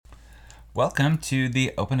Welcome to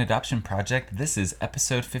the Open Adoption Project. This is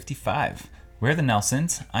episode 55. We're the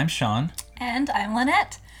Nelsons. I'm Sean. And I'm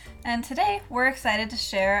Lynette. And today we're excited to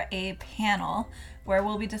share a panel where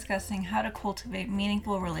we'll be discussing how to cultivate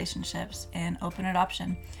meaningful relationships in open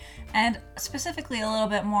adoption. And specifically a little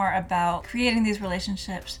bit more about creating these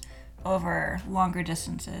relationships over longer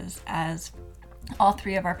distances, as all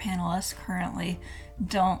three of our panelists currently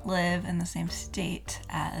don't live in the same state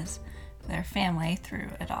as their family through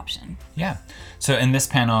adoption. Yeah. So in this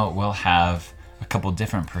panel, we'll have a couple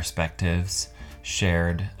different perspectives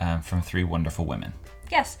shared from three wonderful women.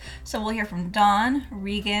 Yes. So we'll hear from Dawn,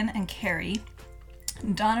 Regan, and Carrie.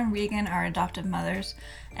 Dawn and Regan are adoptive mothers,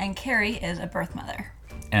 and Carrie is a birth mother.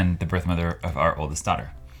 And the birth mother of our oldest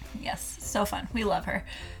daughter. Yes, so fun. We love her.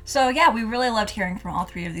 So yeah, we really loved hearing from all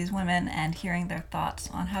three of these women and hearing their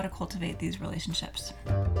thoughts on how to cultivate these relationships.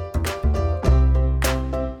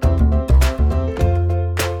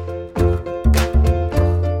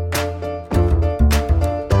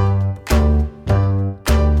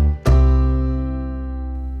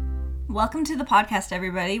 Welcome to the podcast,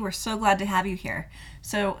 everybody. We're so glad to have you here.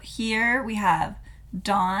 So here we have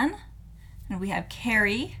Dawn, and we have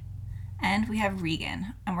Carrie, and we have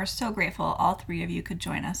Regan. And we're so grateful all three of you could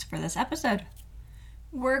join us for this episode.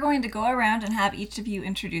 We're going to go around and have each of you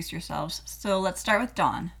introduce yourselves. So let's start with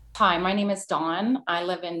Dawn. Hi, my name is Dawn. I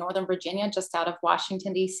live in Northern Virginia, just out of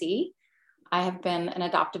Washington, D.C. I have been an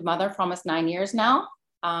adoptive mother for almost 9 years now.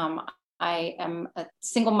 I am a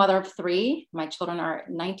single mother of three. My children are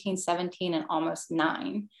 19, 17, and almost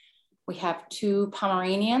 9. We have 2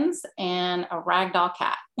 Pomeranians and a ragdoll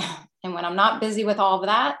cat. And when I'm not busy with all of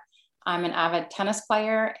that, I'm an avid tennis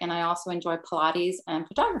player, and I also enjoy Pilates and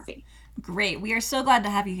photography. Great. We are so glad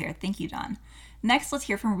to have you here. Thank you, Dawn. Next, let's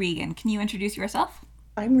hear from Regan. Can you introduce yourself?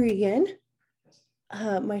 I'm Regan.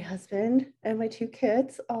 My husband and my 2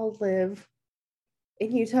 kids all live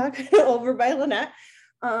in Utah, over by Lynette.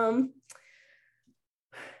 And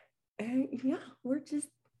yeah, we're just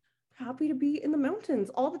happy to be in the mountains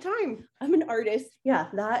all the time. I'm an artist. Yeah,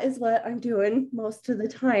 that is what I'm doing most of the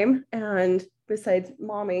time. And besides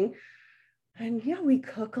momming, and yeah, we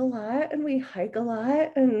cook a lot and we hike a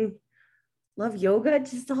lot and love yoga,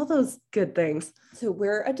 just all those good things. So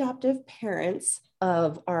we're adoptive parents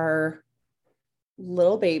of our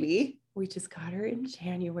little baby. We just got her in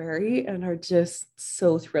January and are just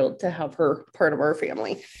so thrilled to have her part of our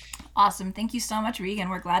family. Awesome. Thank you so much, Regan.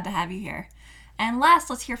 We're glad to have you here. And last,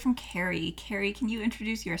 let's hear from Carrie. Carrie, can you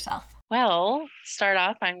introduce yourself? Well, start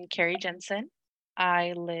off, I'm Carrie Jensen.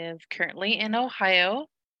 I live currently in Ohio.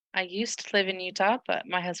 I used to live in Utah, but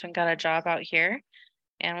my husband got a job out here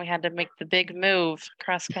and we had to make the big move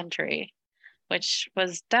cross country, which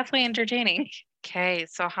was definitely entertaining. Okay,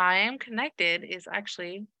 so how I am connected is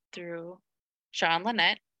actually through Sean and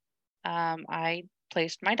Lynette. I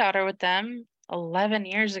placed my daughter with them 11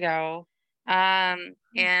 years ago. And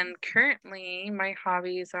currently my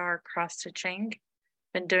hobbies are cross stitching.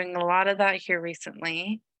 Been doing a lot of that here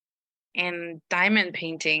recently. And diamond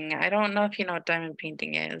painting. I don't know if you know what diamond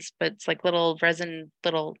painting is, but it's like little resin,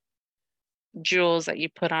 little jewels that you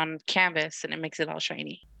put on canvas and it makes it all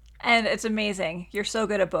shiny. And it's amazing. You're so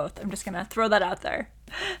good at both. I'm just going to throw that out there.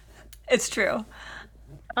 It's true.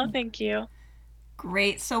 Oh, thank you.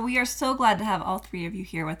 Great. So we are so glad to have all three of you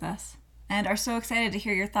here with us and are so excited to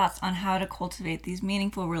hear your thoughts on how to cultivate these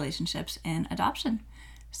meaningful relationships in adoption.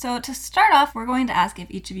 So to start off, we're going to ask if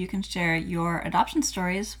each of you can share your adoption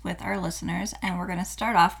stories with our listeners, and we're going to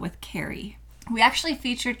start off with Carrie. We actually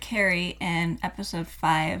featured Carrie in episode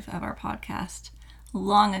 5 of our podcast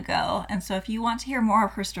long ago, and so if you want to hear more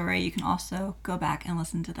of her story, you can also go back and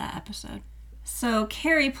listen to that episode. So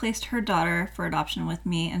Carrie placed her daughter for adoption with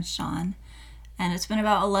me and Sean, and it's been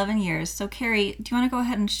about 11 years. So Carrie, do you want to go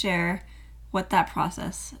ahead and share what that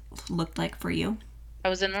process looked like for you? I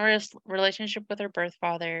was in a relationship with her birth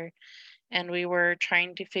father, and we were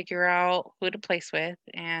trying to figure out who to place with.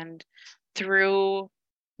 And through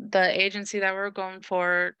the agency that we were going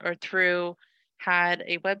for, or through, had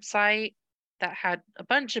a website that had a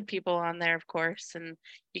bunch of people on there, of course, and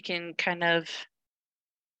you can kind of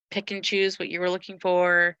pick and choose what you were looking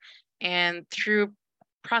for. And through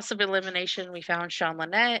process of elimination, we found Sean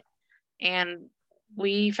Lynette, and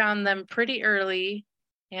we found them pretty early,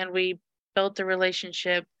 and we built a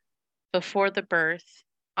relationship before the birth.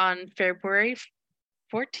 On February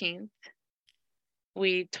 14th,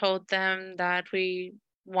 we told them that we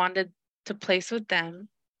wanted to place with them.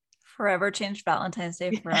 Forever changed Valentine's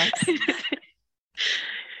Day for us.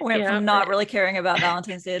 Went from not really caring about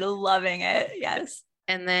Valentine's Day to loving it. Yes.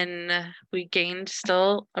 And then we gained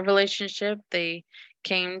still a relationship. They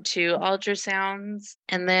came to ultrasounds,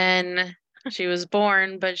 and then She was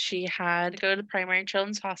born, but she had to go to Primary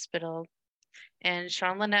Children's Hospital. And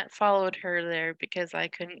Sean Lynette followed her there because I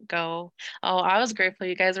couldn't go. Oh, I was grateful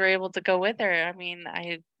you guys were able to go with her. I mean,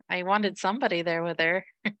 I wanted somebody there with her.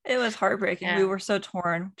 It was heartbreaking. Yeah. We were so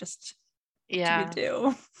torn. Just what do Yeah. we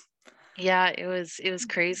do? Yeah, it was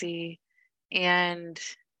crazy. And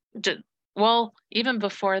well, even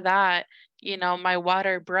before that, my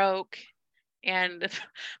water broke and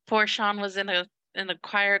poor Sean was in a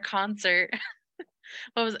choir concert.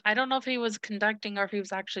 I don't know if he was conducting or if he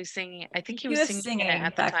was actually singing. I think he was singing it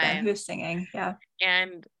at the back then. time. He was singing, yeah.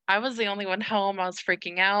 And I was the only one home. I was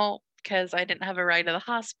freaking out because I didn't have a ride to the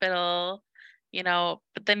hospital,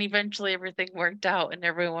 but then eventually everything worked out and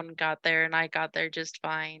everyone got there and I got there just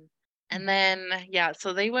fine. And then, yeah,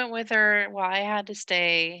 so they went with her while I had to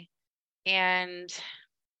stay. And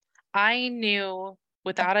I knew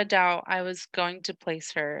without a doubt I was going to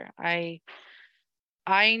place her.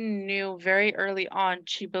 I knew very early on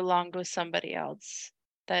she belonged with somebody else.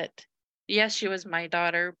 That, yes, she was my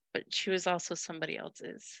daughter, but she was also somebody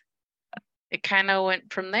else's. It kind of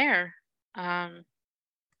went from there.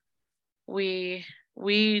 We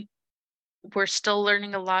were still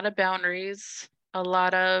learning a lot of boundaries, a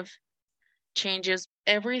lot of changes.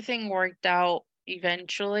 Everything worked out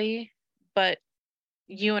eventually, but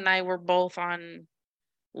you and I were both on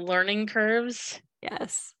learning curves.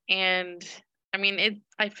 Yes. And I mean,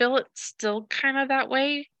 I feel it's still kind of that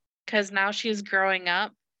way because now she's growing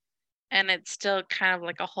up and it's still kind of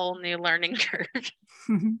like a whole new learning curve.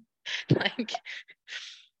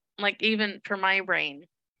 like even for my brain,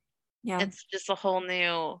 yeah, it's just a whole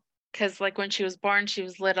new, because like when she was born, she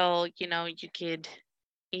was little, you could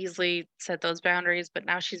easily set those boundaries, but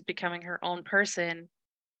now she's becoming her own person.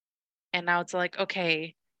 And now it's like,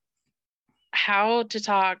 okay, how to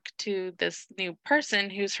talk to this new person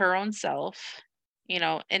who's her own self,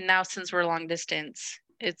 and now since we're long distance,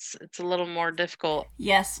 it's a little more difficult.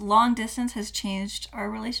 Yes, long distance has changed our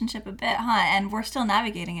relationship a bit, huh? And we're still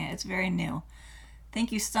navigating it. It's very new.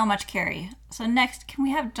 Thank you so much, Carrie. So next, can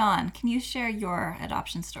we have Dawn? Can you share your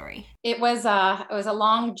adoption story? It was a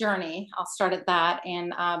long journey. I'll start at that.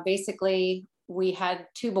 And basically, we had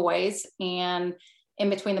 2 boys, and in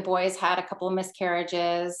between the boys had a couple of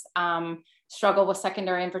miscarriages, struggled with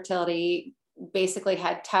secondary infertility, basically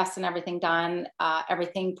had tests and everything done.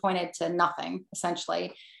 Everything pointed to nothing,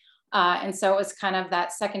 essentially. And so it was kind of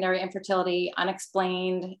that secondary infertility,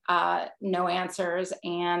 unexplained, no answers.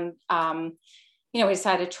 And, we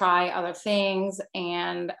decided to try other things,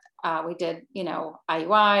 and we did,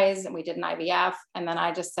 IUIs, and we did an IVF. And then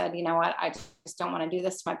I just said, you know what, I just don't want to do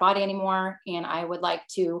this to my body anymore. And I would like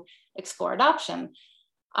to explore adoption.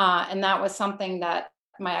 And that was something that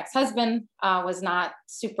my ex-husband was not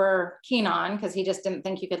super keen on, because he just didn't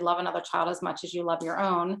think you could love another child as much as you love your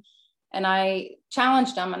own. And I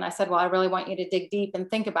challenged him and I said, well, I really want you to dig deep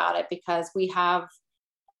and think about it, because we have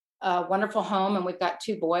a wonderful home and we've got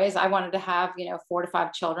 2 boys. I wanted to have, 4 to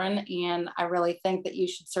 5 children. And I really think that you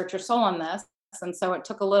should search your soul on this. And so it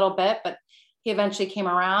took a little bit, but he eventually came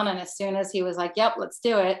around. And as soon as he was like, yep, let's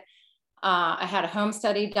do it. I had a home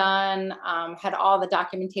study done, had all the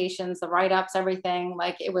documentations, the write-ups, everything.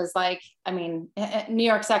 Like, it was like, New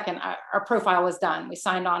York second, our profile was done. We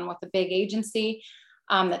signed on with a big agency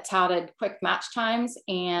that touted quick match times.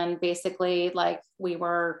 And basically, like,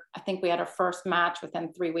 I think we had our first match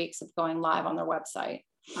within 3 weeks of going live on their website.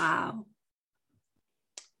 Wow.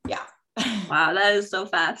 Yeah. Wow, that is so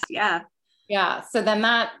fast. Yeah. Yeah. So then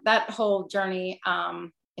that whole journey,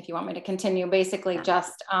 if you want me to continue, basically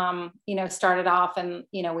just, started off, and,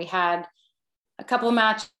 we had a couple of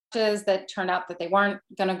matches that turned out that they weren't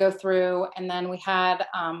going to go through. And then we had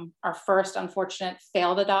our first unfortunate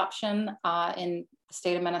failed adoption in the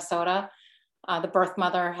state of Minnesota. The birth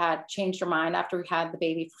mother had changed her mind after we had the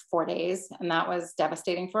baby for 4 days. And that was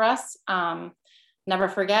devastating for us. Never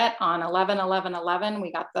forget, on 11/11/11,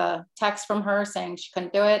 we got the text from her saying she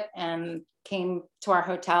couldn't do it, and came to our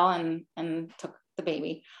hotel and took the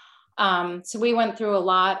baby. So we went through a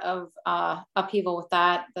lot of upheaval with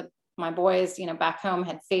that. My boys, back home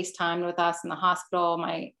had FaceTimed with us in the hospital.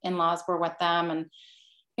 My in-laws were with them, and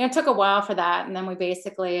it took a while for that. And then we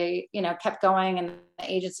basically, kept going, and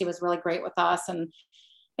the agency was really great with us, and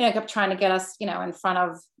kept trying to get us, in front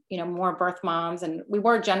of more birth moms. And we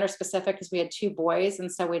were gender specific because we had 2 boys,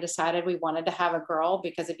 and so we decided we wanted to have a girl,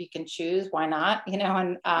 because if you can choose, why not?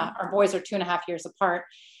 And our boys are 2.5 years apart.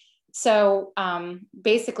 So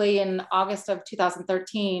basically in August of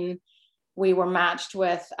 2013, we were matched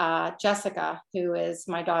with Jessica, who is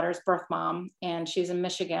my daughter's birth mom, and she's in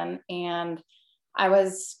Michigan. And I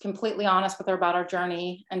was completely honest with her about our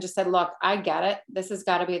journey and just said, look, I get it. This has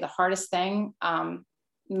got to be the hardest thing.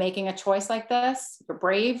 Making a choice like this, you're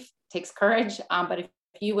brave, takes courage. But if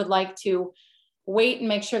you would like to wait and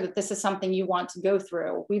make sure that this is something you want to go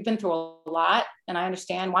through, we've been through a lot and I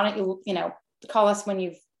understand. Why don't you, call us when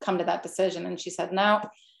you've come to that decision? And she said, no,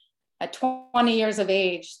 at 20 years of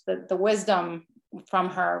age, the wisdom from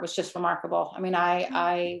her was just remarkable. I mean,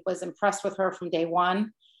 I was impressed with her from day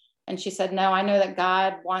one. And she said, no, I know that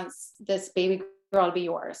God wants this baby girl to be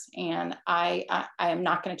yours. And I am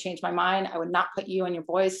not going to change my mind. I would not put you and your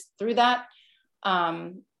boys through that.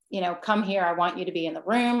 Come here. I want you to be in the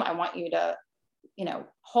room. I want you to,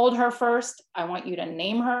 hold her first. I want you to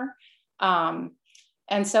name her.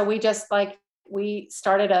 And so we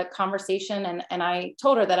started a conversation and I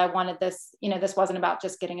told her that I wanted this, this wasn't about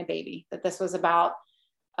just getting a baby, that this was about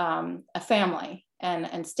a family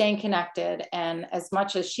and staying connected. And as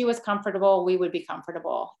much as she was comfortable, we would be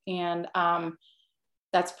comfortable. And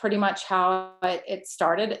that's pretty much how it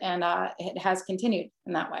started. And it has continued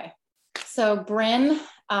in that way. So Bryn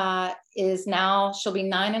she'll be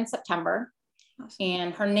 9 in September. Awesome.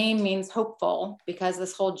 And her name means hopeful because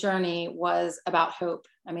this whole journey was about hope.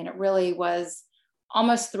 I mean, it really was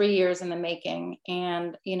almost 3 years in the making.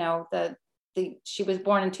 And, she was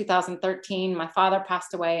born in 2013. My father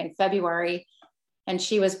passed away in February and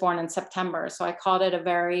she was born in September. So I called it a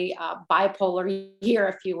very bipolar year,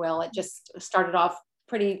 if you will. It just started off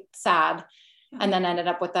pretty sad and then ended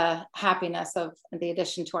up with the happiness of the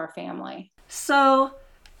addition to our family. So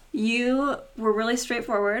you were really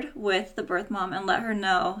straightforward with the birth mom and let her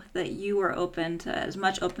know that you were open to as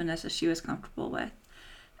much openness as she was comfortable with.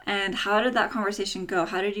 And how did that conversation go?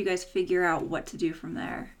 How did you guys figure out what to do from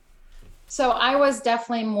there? So I was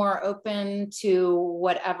definitely more open to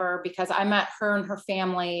whatever, because I met her and her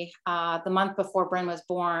family the month before Bryn was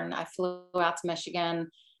born. I flew out to Michigan.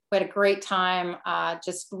 We had a great time,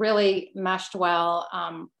 just really meshed well.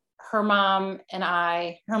 Her mom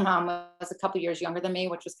was a couple years younger than me,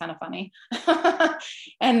 which was kind of funny.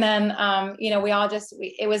 And then,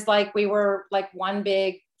 it was like we were like one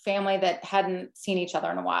big family that hadn't seen each other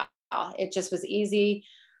in a while. It just was easy.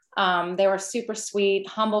 They were super sweet,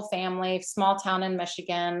 humble family, small town in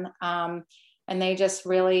Michigan. And they just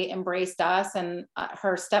really embraced us. And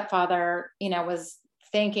her stepfather, was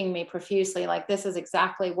thanking me profusely, like, this is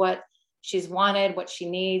exactly what she's wanted, what she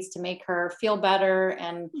needs to make her feel better.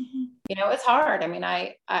 And, it's hard. I mean,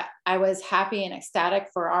 I was happy and ecstatic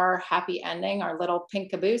for our happy ending, our little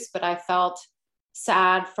pink caboose, but I felt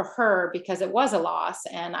sad for her because it was a loss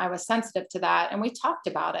and I was sensitive to that. And we talked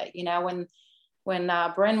about it, when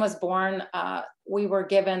Bryn was born, we were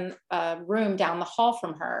given a room down the hall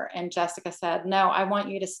from her. And Jessica said, no, I want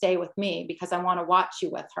you to stay with me because I want to watch you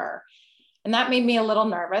with her. And that made me a little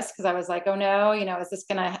nervous because I was like, oh no, is this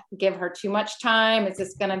going to give her too much time? Is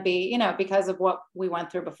this going to be, because of what we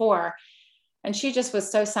went through before? And she just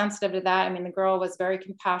was so sensitive to that. I mean, the girl was very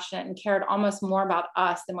compassionate and cared almost more about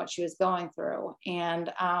us than what she was going through.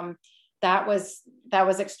 And that was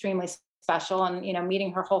extremely special. And,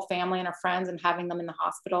 meeting her whole family and her friends and having them in the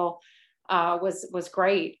hospital was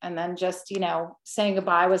great. And then just, saying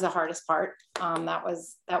goodbye was the hardest part. That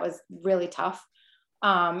was really tough.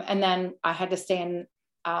 And then I had to stay in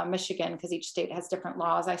Michigan because each state has different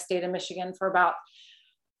laws. I stayed in Michigan for about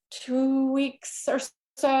 2 weeks or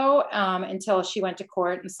so until she went to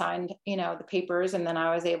court and signed, the papers. And then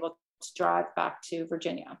I was able to drive back to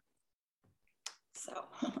Virginia. So.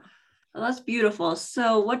 Well, that's beautiful.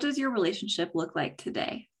 So what does your relationship look like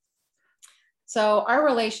today? So our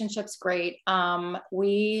relationship's great.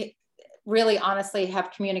 We really honestly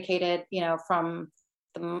have communicated, from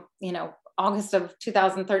the, August of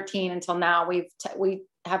 2013 until now. We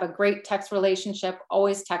have a great text relationship,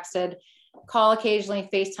 always texted, call occasionally,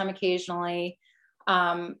 FaceTime occasionally.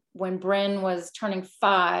 When Bryn was turning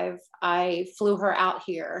 5, I flew her out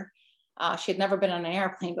here. She had never been on an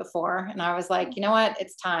airplane before. And I was like, you know what,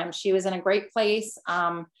 it's time. She was in a great place.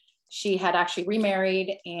 She had actually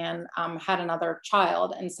remarried and had another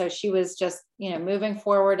child. And so she was just, moving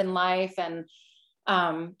forward in life and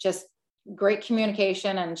just great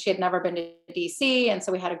communication. And she had never been to DC. And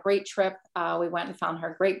so we had a great trip. We went and found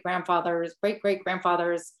her great great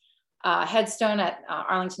grandfather's headstone at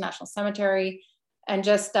Arlington National Cemetery. And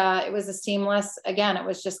just, it was a seamless, again, it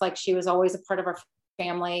was just like she was always a part of our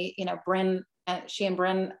family. She and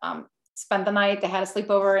Bryn spent the night. They had a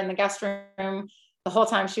sleepover in the guest room the whole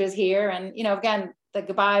time she was here. And, again, the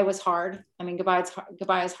goodbye was hard. I mean,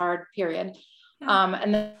 goodbye is hard, period. Yeah.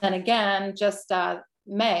 And then again, just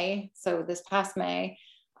May, so this past May,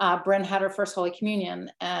 Bryn had her first Holy Communion,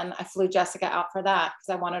 and I flew Jessica out for that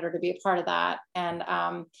because I wanted her to be a part of that. And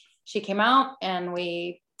she came out and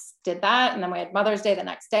we did that. And then we had Mother's Day the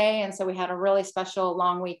next day. And so we had a really special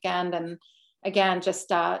long weekend. And again,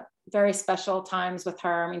 just very special times with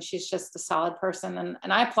her. I mean, she's just a solid person,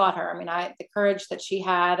 and I applaud her. I mean, the courage that she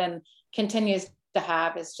had and continues to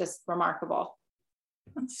have is just remarkable.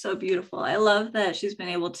 That's so beautiful. I love that she's been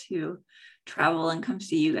able to travel and come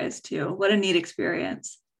see you guys too. What a neat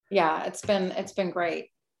experience. Yeah, it's been great.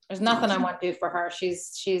 There's nothing I want to do for her.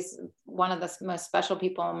 She's one of the most special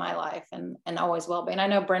people in my life, and always will be. And I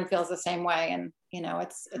know Bryn feels the same way, and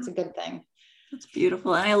it's a good thing. That's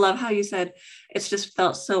beautiful. And I love how you said it's just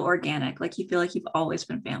felt so organic. Like you feel like you've always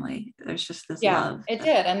been family. There's just this love. It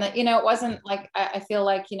did. And that, it wasn't like, I feel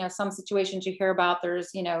like, some situations you hear about,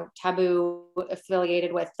 there's, taboo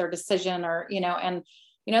affiliated with their decision or, and,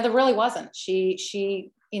 there really wasn't.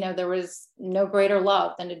 She, there was no greater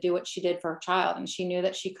love than to do what she did for her child. And she knew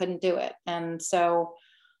that she couldn't do it. And so,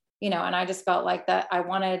 and I just felt like that I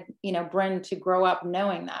wanted, Bryn to grow up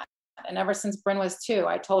knowing that. And ever since Bryn was 2,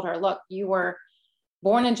 I told her, look, you were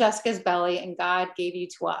born in Jessica's belly and God gave you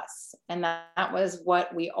to us. And that was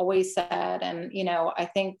what we always said. And, I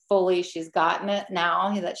think fully she's gotten it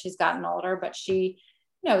now that she's gotten older, but she,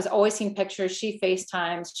 has always seen pictures. She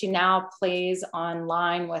FaceTimes. She now plays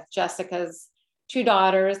online with Jessica's 2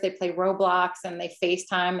 daughters. They play Roblox and they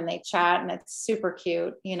FaceTime and they chat, and it's super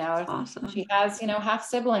cute. Awesome. She has, half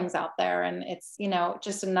siblings out there, and it's,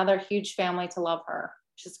 just another huge family to love her,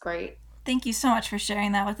 which is great. Thank you so much for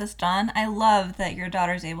sharing that with us, Dawn. I love that your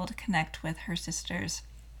daughter's able to connect with her sisters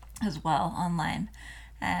as well online,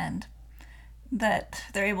 and that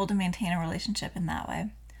they're able to maintain a relationship in that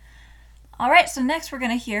way. All right, so next we're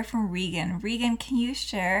going to hear from Regan. Regan, can you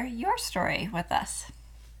share your story with us?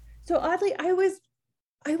 So oddly, I was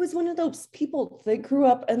one of those people that grew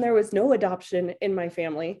up and there was no adoption in my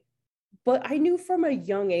family, but I knew from a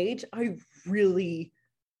young age, I really,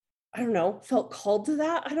 felt called to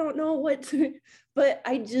that. I don't know but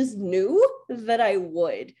I just knew that I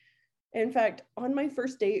would. In fact, on my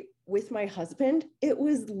first date with my husband, it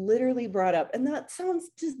was literally brought up, and that sounds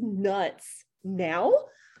just nuts now,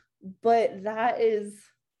 but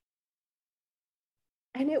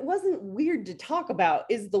and it wasn't weird to talk about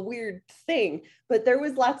is the weird thing, but there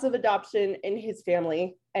was lots of adoption in his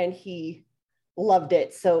family and he loved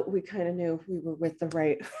it. So we kind of knew we were with the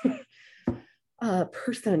right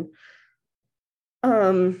person.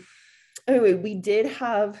 Anyway, we did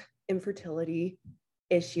have infertility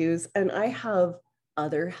issues, and I have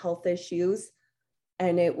other health issues,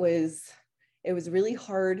 and it was really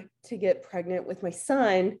hard to get pregnant with my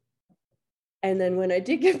son. And then when I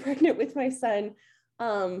did get pregnant with my son,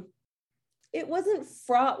 it wasn't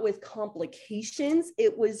fraught with complications.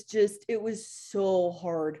 It was so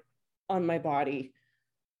hard on my body.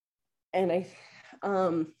 And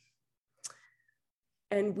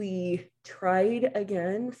and we tried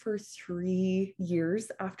again for 3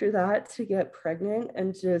 years after that to get pregnant,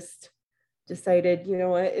 and just decided, you know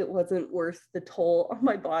what, it wasn't worth the toll on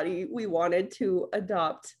my body. We wanted to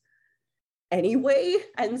adopt anyway.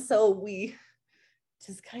 And so we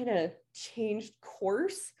just kind of changed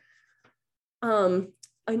course.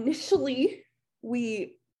 Initially,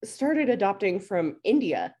 we started adopting from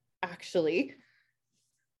India, actually.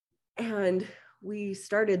 And we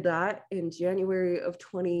started that in January of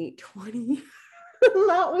 2020.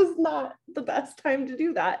 That was not the best time to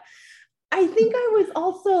do that. I think I was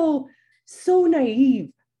also so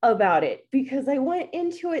naive about it because I went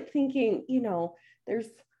into it thinking,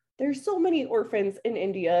 there's so many orphans in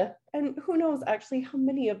India, and who knows actually how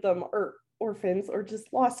many of them are orphans or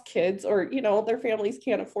just lost kids, or their families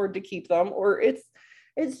can't afford to keep them, or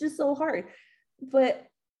it's just so hard. But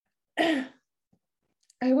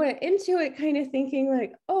I went into it kind of thinking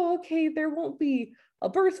like, oh, okay, there won't be a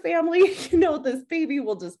birth family. This baby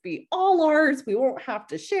will just be all ours. We won't have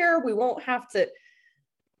to share. We won't have to.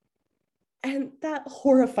 And that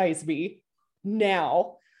horrifies me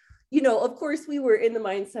now. Of course, we were in the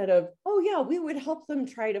mindset of, oh, yeah, we would help them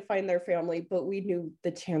try to find their family, but we knew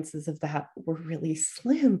the chances of that were really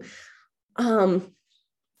slim.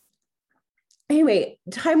 Anyway,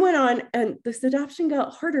 time went on, and this adoption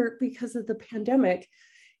got harder because of the pandemic.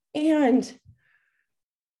 And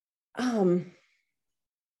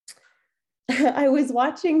I was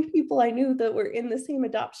watching people I knew that were in the same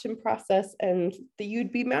adoption process, and that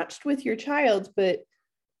you'd be matched with your child, but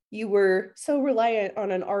you were so reliant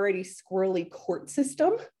on an already squirrely court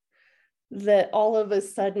system that all of a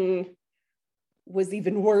sudden was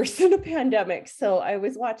even worse in a pandemic. So I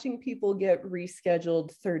was watching people get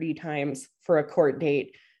rescheduled 30 times for a court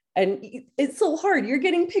date And it's so hard. You're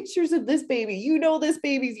getting pictures of this baby. You know this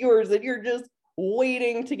baby's yours, and you're just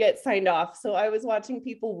waiting to get signed off. So I was watching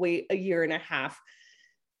people wait a year and a half.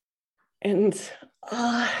 And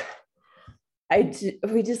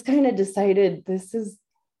we just kind of decided this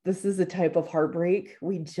is a type of heartbreak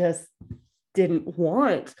we just didn't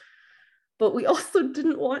want. But we also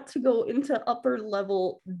didn't want to go into upper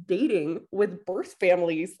level dating with birth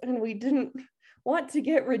families, and we didn't want to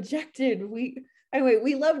get rejected. We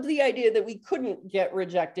loved the idea that we couldn't get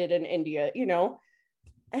rejected in India, you know?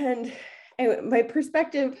 And anyway, my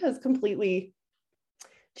perspective has completely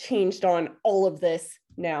changed on all of this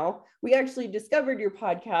now. We actually discovered your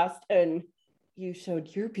podcast and you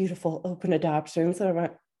showed your beautiful open adoptions. And I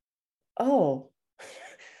went, oh,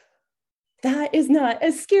 that is not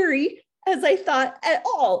as scary as I thought at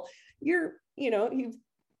all. You've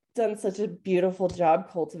done such a beautiful job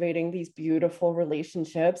cultivating these beautiful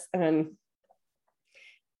relationships. And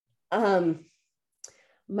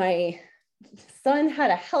my son had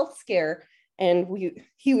a health scare and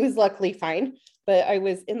he was luckily fine, but I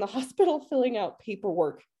was in the hospital filling out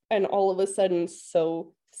paperwork and all of a sudden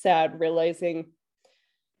so sad realizing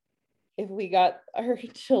if we got our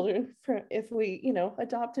children if we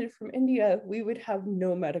adopted from India, we would have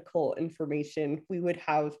no medical information. We would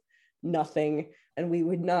have nothing and we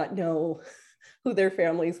would not know who their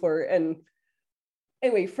families were. And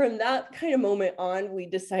anyway, from that kind of moment on, we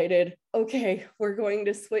decided, okay, we're going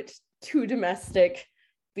to switch to domestic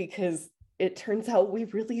because it turns out we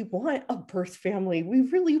really want a birth family. We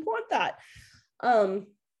really want that.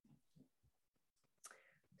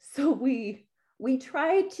 So we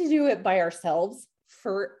tried to do it by ourselves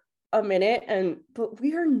for a minute, but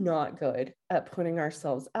we are not good at putting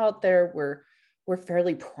ourselves out there. We're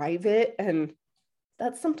fairly private, and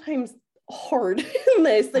that's sometimes hard in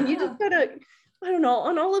this. And you just gotta, I don't know,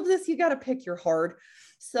 on all of this, you gotta pick your hard.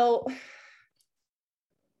 So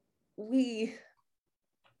we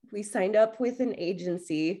signed up with an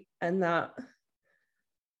agency, and that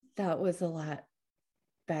was a lot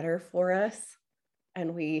better for us.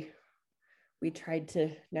 And we tried to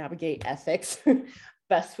navigate ethics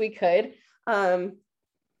best we could. And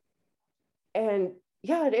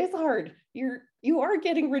yeah, it is hard. You are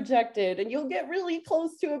getting rejected and you'll get really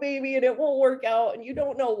close to a baby and it won't work out and you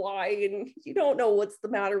don't know why and you don't know what's the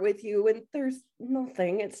matter with you and there's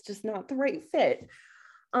nothing. It's just not the right fit.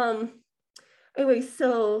 Anyway,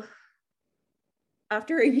 so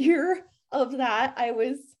after a year of that, I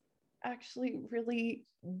was actually really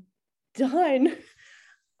done.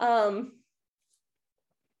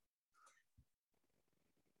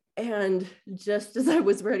 And just as I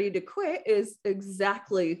was ready to quit is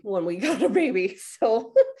exactly when we got a baby.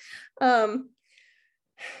 So, and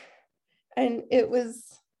it was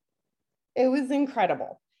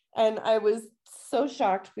incredible. And I was so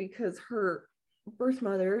shocked because her birth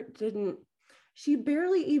mother she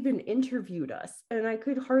barely even interviewed us. And I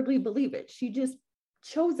could hardly believe it. She just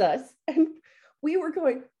chose us and we were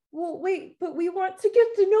going, well, wait, but we want to get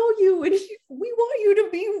to know you and we want you to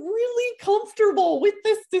be really comfortable with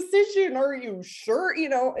this decision. Are you sure?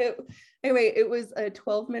 Anyway, it was a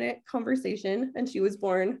 12-minute conversation and she was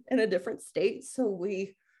born in a different state. So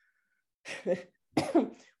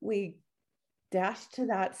we dashed to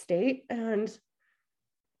that state and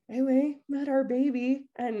anyway, met our baby.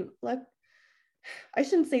 And I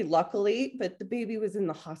shouldn't say luckily, but the baby was in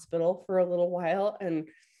the hospital for a little while. And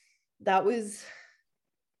I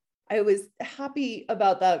was happy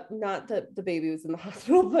about that. Not that the baby was in the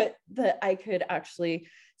hospital, but that I could actually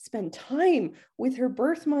spend time with her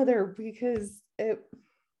birth mother because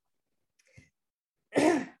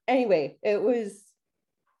anyway, it was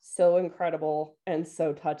so incredible and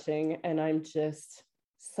so touching. And I'm just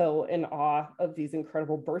so in awe of these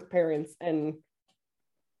incredible birth parents and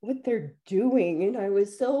what they're doing. And I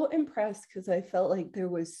was so impressed because I felt like there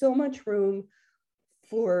was so much room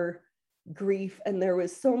for grief and there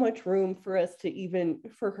was so much room for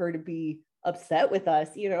her to be upset with us,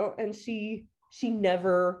 and she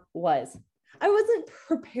never was. I wasn't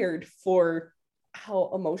prepared for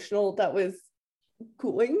how emotional that was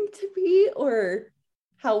going to be or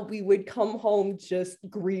how we would come home just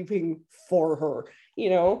grieving for her,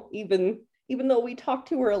 even though we talked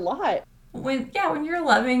to her a lot. When you're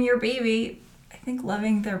loving your baby, I think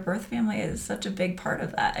loving their birth family is such a big part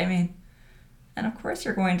of that. I mean, and of course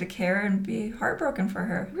you're going to care and be heartbroken for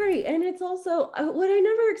her. Right. And it's also what I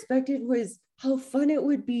never expected was how fun it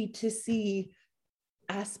would be to see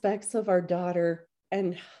aspects of our daughter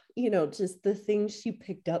and, just the things she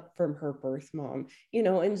picked up from her birth mom,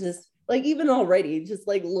 and just like even already just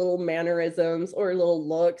like little mannerisms or little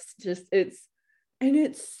looks, just it's And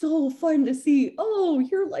it's so fun to see, oh,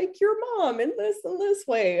 you're like your mom in this and this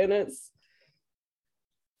way. And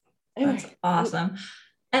That's awesome.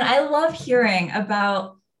 And I love hearing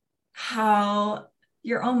about how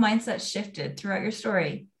your own mindset shifted throughout your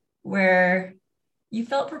story, where you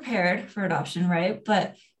felt prepared for adoption, right?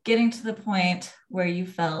 But getting to the point where you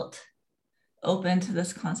felt open to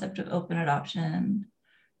this concept of open adoption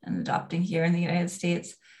and adopting here in the United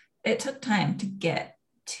States, it took time to get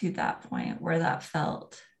to that point where that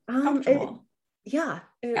felt comfortable.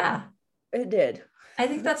 It did. I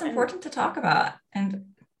think that's important to talk about. And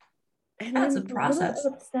that's a process. A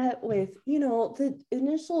little upset with, the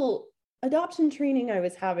initial adoption training I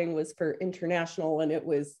was having was for international, and it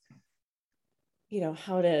was,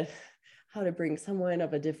 how to bring someone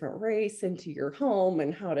of a different race into your home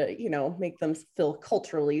and how to, make them feel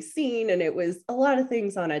culturally seen. And it was a lot of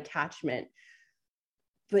things on attachment,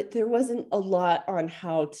 but there wasn't a lot on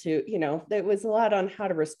how to, there was a lot on how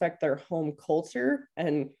to respect their home culture.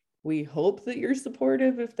 And we hope that you're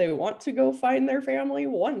supportive if they want to go find their family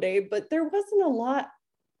one day, but there wasn't a lot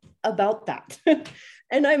about that.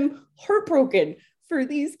 And I'm heartbroken for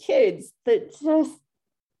these kids that just,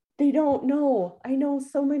 they don't know. I know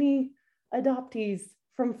so many adoptees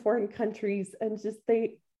from foreign countries, and just,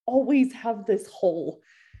 they always have this hole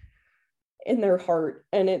in their heart,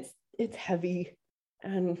 and it's heavy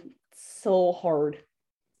and so hard.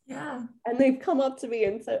 Yeah. And they've come up to me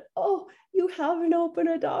and said, oh, you have an open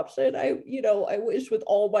adoption. I wish with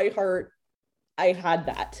all my heart I had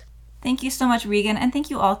that. Thank you so much, Regan. And thank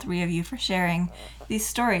you all three of you for sharing these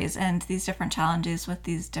stories and these different challenges with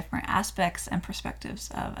these different aspects and perspectives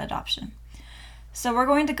of adoption. So we're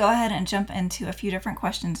going to go ahead and jump into a few different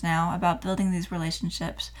questions now about building these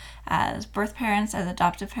relationships as birth parents, as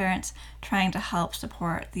adoptive parents, trying to help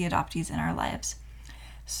support the adoptees in our lives.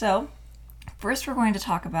 So first, we're going to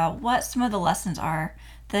talk about what some of the lessons are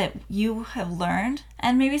that you have learned,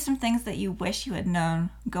 and maybe some things that you wish you had known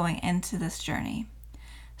going into this journey.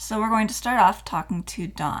 So we're going to start off talking to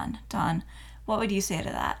Dawn. Dawn, what would you say to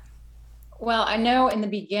that? Well, I know in the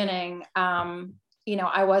beginning,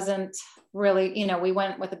 I wasn't really, we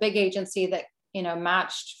went with a big agency that,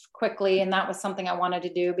 matched quickly. And that was something I wanted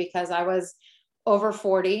to do because I was over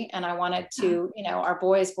 40 and I wanted to, our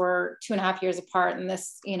boys were 2.5 years apart in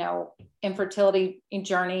this, infertility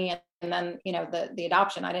journey. And then, the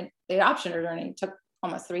adoption, the adoption journey took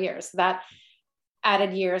almost 3 years. So that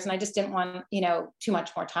added years. And I just didn't want, too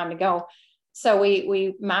much more time to go. So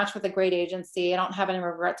we matched with a great agency. I don't have any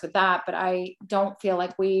regrets with that, but I don't feel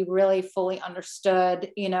like we really fully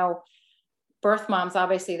understood, birth moms,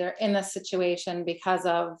 obviously they're in this situation because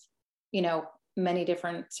of, many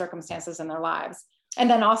different circumstances in their lives. And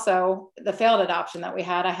then also the failed adoption that we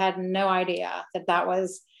had, I had no idea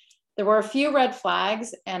there were a few red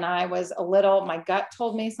flags, and I was my gut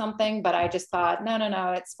told me something, but I just thought,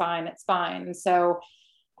 no, it's fine. It's fine. And so,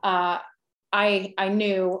 I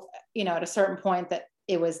knew, at a certain point that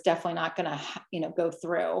it was definitely not going to, go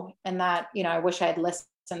through, and that, I wish I had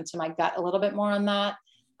listened to my gut a little bit more on that.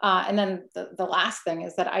 And then the last thing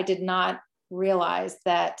is that I did not realize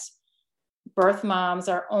that birth moms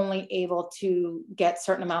are only able to get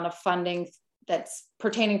certain amount of funding that's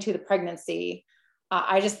pertaining to the pregnancy.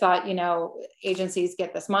 I just thought, agencies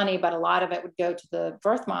get this money, but a lot of it would go to the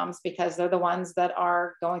birth moms because they're the ones that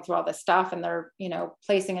are going through all this stuff, and they're,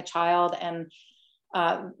 placing a child, and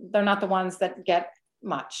they're not the ones that get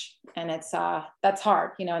much. And it's, that's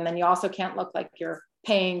hard, and then you also can't look like you're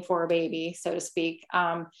paying for a baby, so to speak.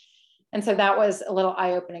 And so that was a little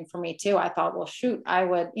eye-opening for me too. I thought, well, shoot, I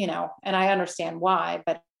would, and I understand why,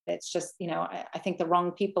 but it's just, I think the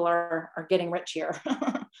wrong people are getting rich here.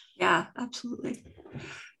 Yeah, absolutely.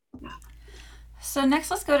 So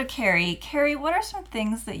next, let's go to Carrie. Carrie, what are some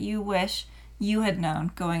things that you wish you had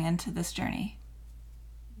known going into this journey?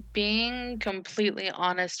 Being completely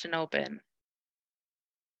honest and open.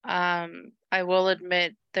 I will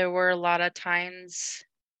admit there were a lot of times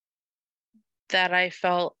that I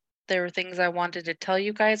felt there were things I wanted to tell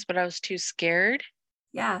you guys, but I was too scared.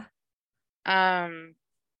 Yeah. And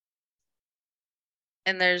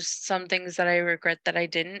there's some things that I regret that I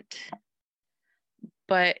didn't,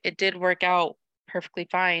 but it did work out perfectly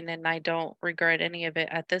fine, and I don't regret any of it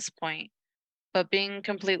at this point. But being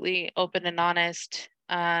completely open and honest,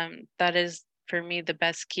 that is for me the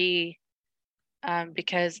best key,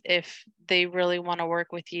 because if they really want to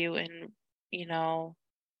work with you and,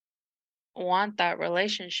 want that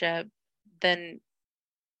relationship, then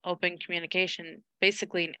open communication,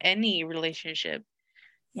 basically in any relationship.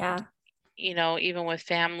 Yeah. Even with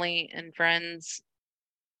family and friends,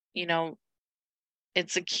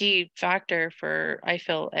 it's a key factor for, I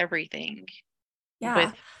feel, everything. Yeah.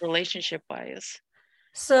 with relationship wise.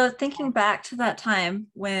 So thinking back to that time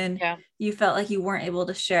when Yeah. you felt like you weren't able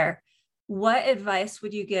to share, what advice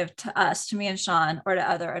would you give to us, to me and Sean, or to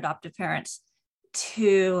other adoptive parents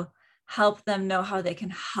to help them know how they can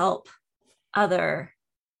help other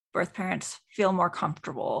birth parents feel more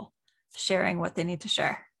comfortable sharing what they need to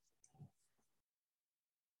share?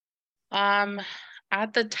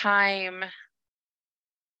 At the time,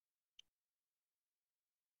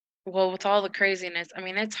 well, with all the craziness, I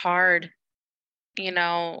mean, it's hard,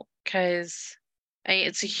 because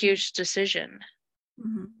it's a huge decision.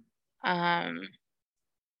 Mm-hmm.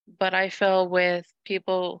 But I feel with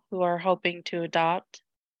people who are hoping to adopt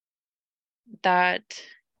that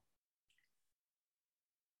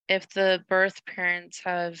if the birth parents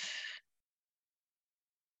have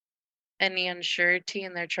any uncertainty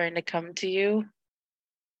and they're trying to come to you,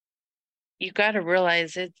 you got to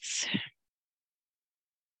realize it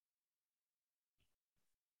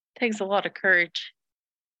takes a lot of courage.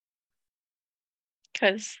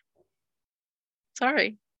 Because,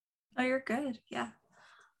 sorry, Oh, you're good. Yeah.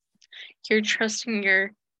 you're trusting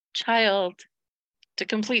your child to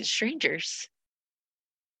complete strangers,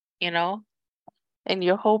 and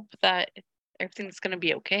you hope that everything's going to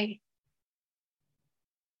be okay.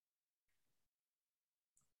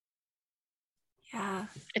 Yeah.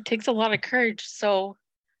 It takes a lot of courage. So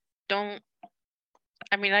I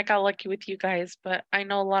got lucky with you guys, but I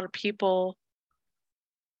know a lot of people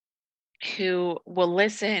who will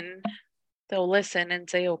listen. They'll listen and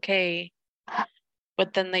say, okay,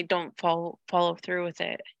 but then they don't follow through with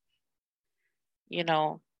it,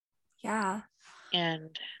 Yeah.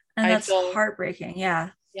 and And I that's feel, heartbreaking. Yeah.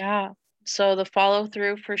 yeah. So the follow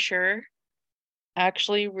through for sure,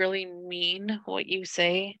 actually really mean what you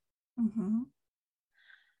say, Mm-hmm.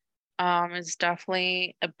 is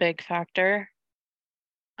definitely a big factor,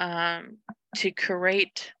 to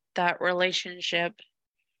create that relationship.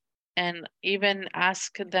 And even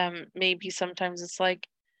ask them, maybe sometimes it's like,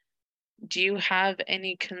 do you have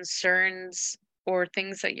any concerns or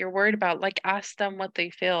things that you're worried about? Like, ask them what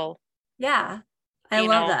they feel, Yeah. I you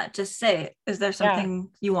love know? that. Just say, is there Yeah.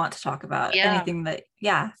 something you want to talk about? Yeah. Anything that,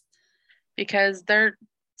 yeah. Because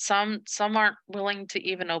some aren't willing to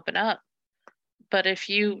even open up. But if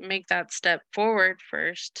you make that step forward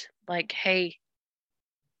first, like, hey,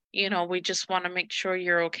 we just want to make sure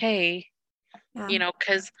you're okay, Yeah.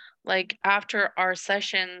 because like after our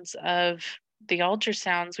sessions of the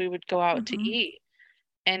ultrasounds, we would go out to Mhm. eat,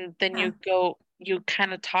 and then Yeah. you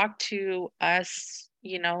kind of talk to us,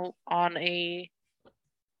 on a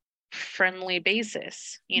friendly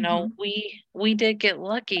basis. Mhm. We did get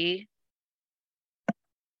lucky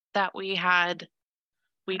that we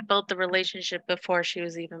built the relationship before she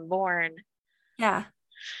was even born, Yeah.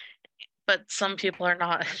 but some people are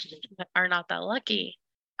not are not that lucky.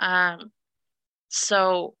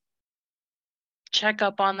 So check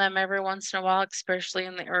up on them every once in a while, especially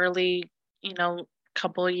in the early,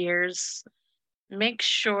 couple of years. Make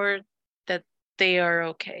sure that they are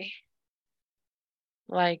okay.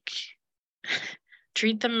 Like,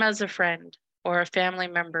 treat them as a friend or a family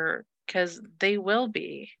member, because they will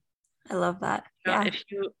be. I love that. Yeah.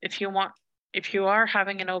 If you are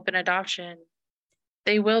having an open adoption,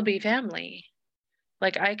 they will be family.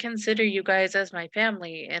 Like, I consider you guys as my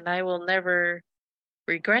family, and I will never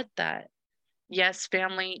regret that. Yes,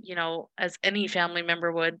 family, as any family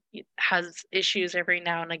member would, has issues every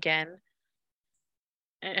now and again.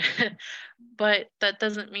 But that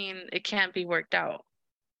doesn't mean it can't be worked out.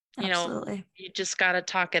 Absolutely. You just got to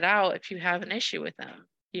talk it out if you have an issue with them,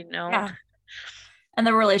 Yeah. And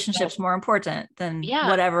the relationship's So, more important than yeah,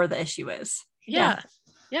 whatever the issue is. yeah,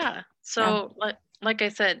 Yeah. yeah. So, like I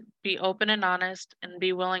said, be open and honest, and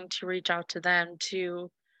be willing to reach out to them too.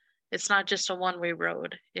 It's not just a one-way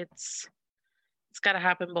road. It's got to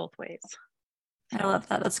happen both ways. I love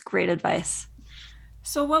that. That's great advice.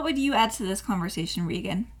 So, what would you add to this conversation,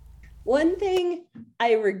 Regan? One thing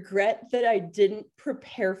I regret that I didn't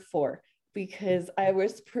prepare for, because I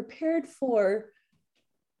was prepared for,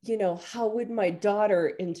 how would my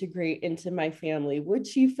daughter integrate into my family? Would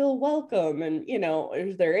she feel welcome? And,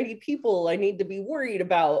 is there any people I need to be worried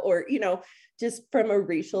about? Or, just from a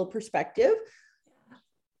racial perspective.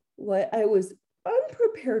 What I was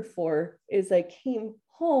unprepared for is I came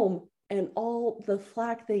home and all the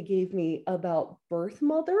flack they gave me about birth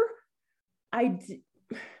mother.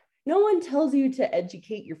 No one tells you to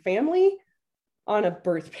educate your family on a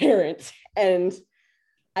birth parent, and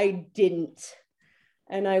I didn't.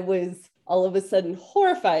 And I was all of a sudden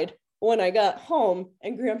horrified when I got home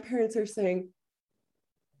and grandparents are saying,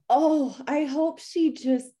 oh, I hope she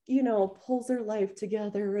just, pulls her life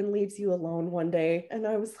together and leaves you alone one day. And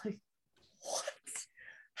I was like, what?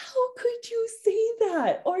 How could you say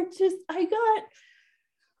that?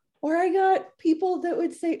 I got people that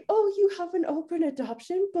would say, oh, you have an open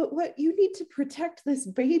adoption, but what, you need to protect this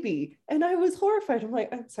baby. And I was horrified. I'm like,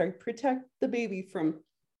 I'm sorry, protect the baby from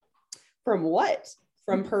what?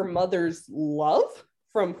 From her mother's love?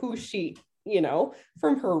 From who she,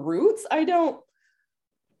 from her roots? I don't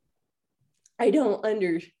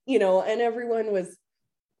and everyone was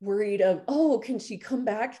worried of, oh, can she come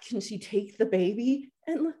back? Can she take the baby?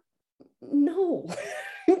 And no.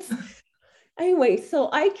 Anyway, so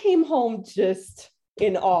I came home just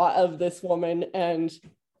in awe of this woman, and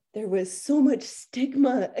there was so much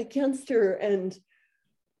stigma against her. And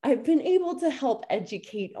I've been able to help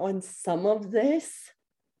educate on some of this,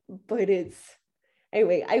 but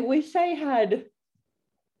anyway, I wish I had,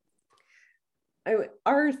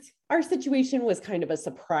 our situation was kind of a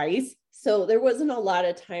surprise. So there wasn't a lot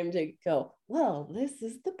of time to go, well, this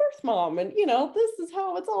is the birth mom, and this is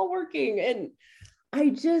how it's all working. And I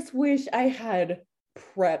just wish I had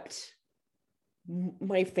prepped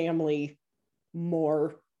my family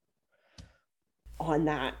more on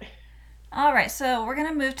that. All right, so we're going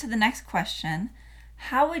to move to the next question.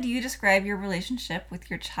 How would you describe your relationship with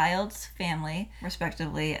your child's family,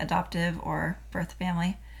 respectively adoptive or birth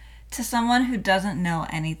family, to someone who doesn't know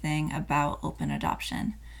anything about open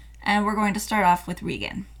adoption? And we're going to start off with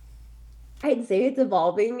Regan. I'd say it's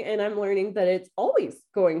evolving, and I'm learning that it's always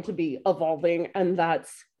going to be evolving, and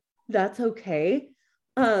that's okay.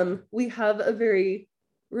 We have a very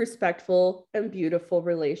respectful and beautiful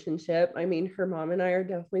relationship. I mean, her mom and I are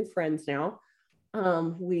definitely friends now.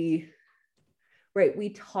 We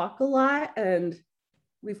talk a lot, and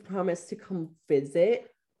we've promised to come visit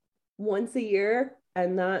once a year,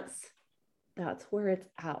 and that's where it's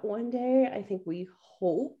at one day. I think we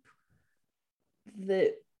hope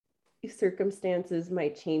that circumstances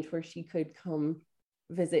might change where she could come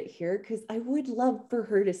visit here, because I would love for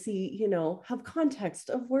her to see, have context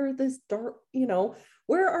of where this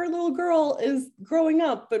where our little girl is growing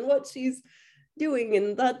up and what she's doing.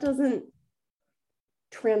 And that doesn't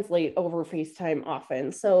translate over FaceTime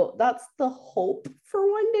often. So that's the hope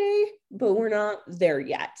for one day, but we're not there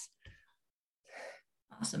yet.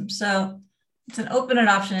 Awesome. So it's an open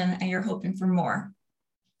adoption and you're hoping for more.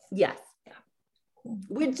 Yes.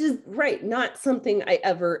 Which is not something I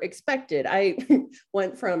ever expected. I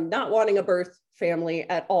went from not wanting a birth family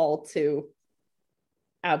at all to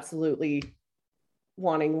absolutely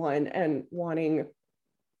wanting one and wanting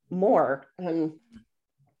more. And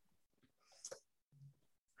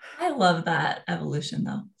I love that evolution,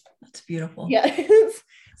 though. That's beautiful. Yeah.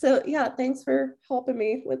 So yeah, thanks for helping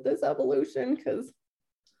me with this evolution, because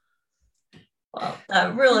well,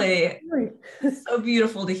 that really is so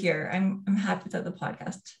beautiful to hear. I'm happy that the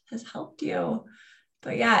podcast has helped you.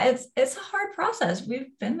 But yeah, it's a hard process.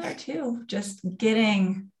 We've been there too, just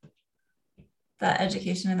getting that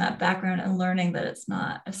education and that background and learning that it's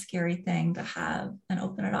not a scary thing to have an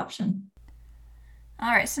open adoption. All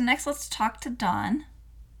right, so next let's talk to Dawn.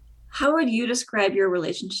 How would you describe your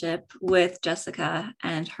relationship with Jessica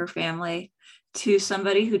and her family to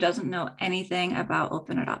somebody who doesn't know anything about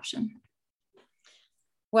open adoption?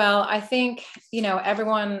 Well, I think,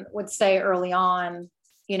 everyone would say early on,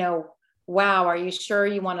 wow, are you sure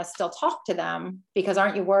you want to still talk to them? Because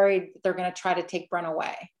aren't you worried that they're going to try to take Brent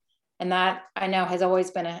away? And that, I know, has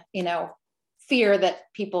always been a, fear that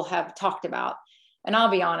people have talked about. And I'll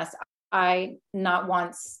be honest, I not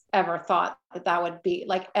once ever thought that would be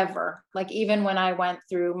ever. Even when I went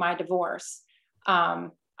through my divorce, I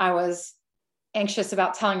was anxious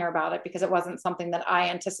about telling her about it because it wasn't something that I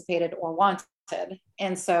anticipated or wanted.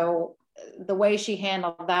 And so the way she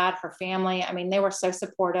handled that, her family, I mean, they were so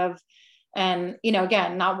supportive. And,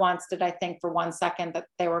 again, not once did I think for 1 second that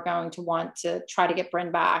they were going to want to try to get Bryn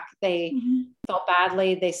back. They felt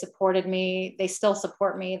badly. They supported me. They still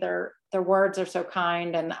support me. Their words are so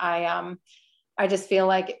kind. And I just feel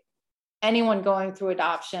like anyone going through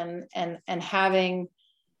adoption and having,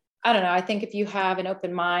 I don't know, I think if you have an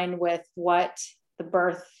open mind with what the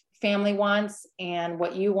birth family wants and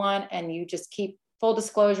what you want, and you just keep full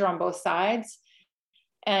disclosure on both sides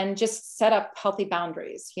and just set up healthy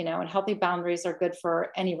boundaries, and healthy boundaries are good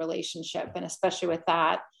for any relationship, and especially with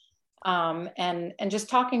that, and just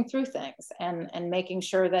talking through things and making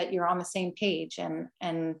sure that you're on the same page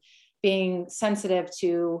and being sensitive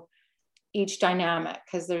to each dynamic,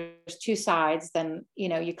 because there's two sides, then,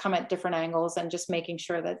 you come at different angles, and just making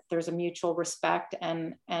sure that there's a mutual respect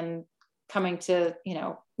and coming to,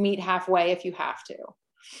 meet halfway if you have to.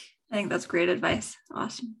 I think that's great advice.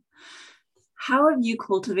 Awesome. How have you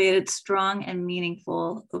cultivated strong and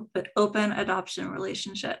meaningful open adoption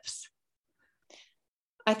relationships?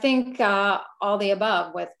 I think all the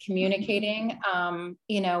above with communicating.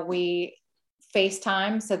 We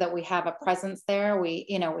FaceTime so that we have a presence there. We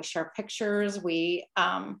share pictures.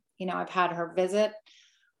 I've had her visit.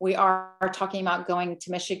 We are talking about going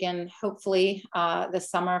to Michigan, hopefully this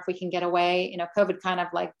summer if we can get away. COVID kind of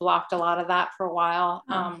like blocked a lot of that for a while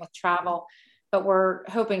with travel, but we're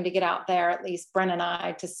hoping to get out there, at least Bryn and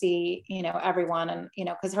I, to see, everyone. And,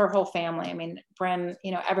 because her whole family, I mean, Bryn,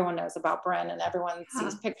 everyone knows about Bryn and everyone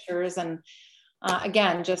sees pictures. And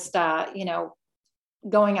again, just,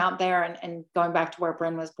 going out there and going back to where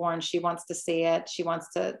Bryn was born, she wants to see it. She wants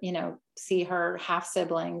to, see her half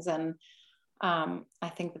siblings. And I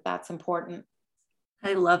think that that's important.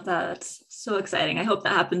 I love that. It's so exciting. I hope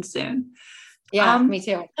that happens soon. Yeah, me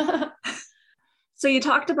too. So you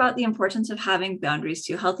talked about the importance of having boundaries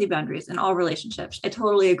too, healthy boundaries in all relationships. I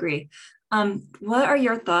totally agree. What are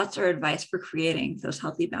your thoughts or advice for creating those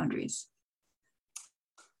healthy boundaries?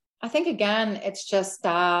 I think, again, it's just,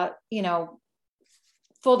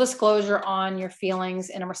 full disclosure on your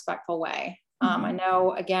feelings in a respectful way. I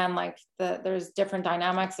know, again, like there's different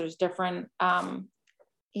dynamics, there's different,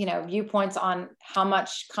 viewpoints on how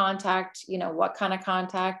much contact, what kind of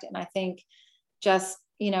contact. And I think just,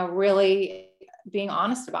 really being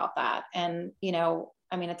honest about that. And,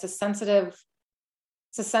 it's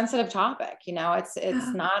a sensitive topic,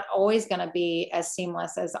 it's not always going to be as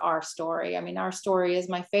seamless as our story. I mean, our story is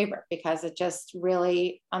my favorite because it just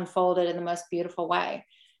really unfolded in the most beautiful way.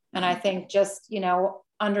 And I think just,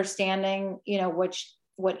 understanding,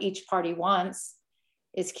 what each party wants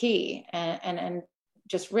is key, and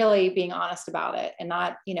just really being honest about it and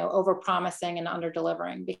not, over promising and under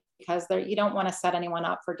delivering, because you don't want to set anyone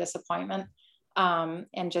up for disappointment.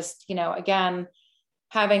 And just, again,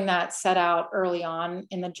 having that set out early on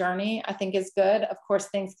in the journey, I think is good. Of course,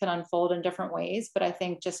 things can unfold in different ways, but I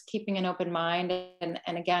think just keeping an open mind and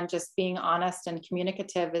again, just being honest and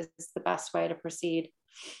communicative is the best way to proceed.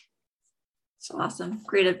 That's awesome.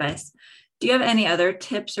 Great advice. Do you have any other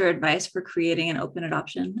tips or advice for creating an open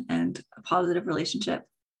adoption and a positive relationship?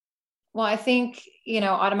 Well, I think,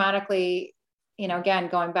 automatically, again,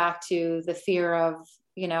 going back to the fear of,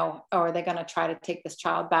 are they going to try to take this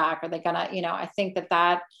child back? Are they going to, I think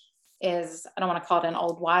that is, I don't want to call it an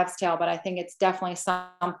old wives' tale, but I think it's definitely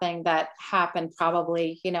something that happened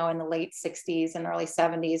probably, in the late 60s and early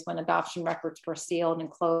 70s when adoption records were sealed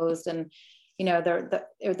and closed. And,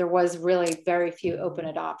 there was really very few open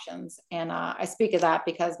adoptions. And I speak of that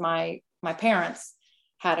because my parents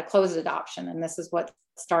had a closed adoption. And this is what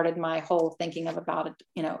started my whole thinking about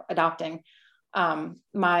adopting. And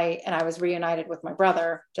I was reunited with my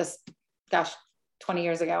brother just, 20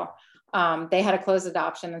 years ago. They had a closed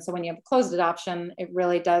adoption. And so when you have a closed adoption, it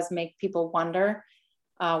really does make people wonder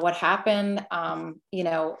what happened.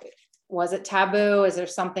 Was it taboo? Is there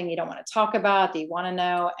something you don't want to talk about? Do you want to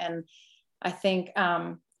know? And I think,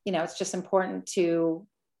 it's just important to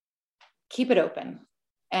keep it open.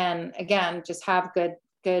 And again, just have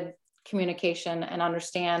good communication and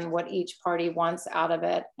understand what each party wants out of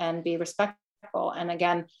it and be respectful. And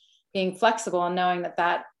again, being flexible and knowing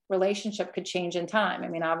that relationship could change in time. I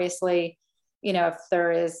mean, obviously, if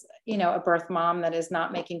there is, a birth mom that is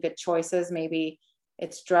not making good choices, maybe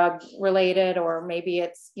it's drug related, or maybe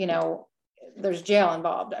it's, there's jail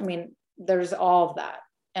involved. I mean, there's all of that.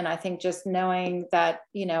 And I think just knowing that,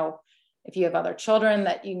 if you have other children,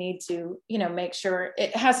 that you need to, make sure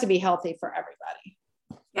it has to be healthy for everybody.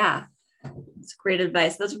 Yeah, that's great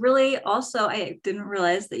advice. That's really also, I didn't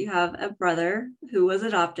realize that you have a brother who was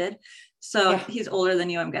adopted. So he's older than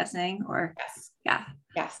you, I'm guessing, or yes. Yeah.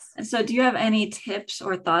 Yes. And so do you have any tips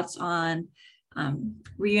or thoughts on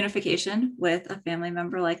reunification with a family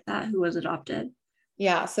member like that who was adopted?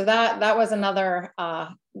 Yeah, so that was another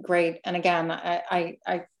great, and again, I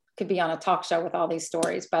could be on a talk show with all these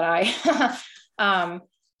stories, but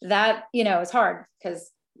that, it's hard because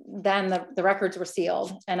then the records were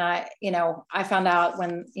sealed. And I found out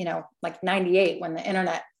when, like 98, when the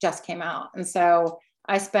internet just came out. And so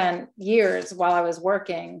I spent years while I was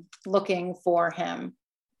working, looking for him,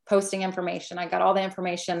 posting information. I got all the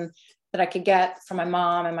information that I could get from my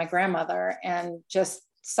mom and my grandmother, and just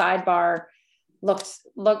sidebar,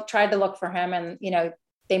 tried to look for him, and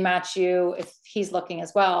they match you if he's looking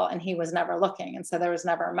as well, and he was never looking, and so there was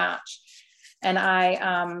never a match. And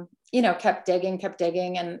I kept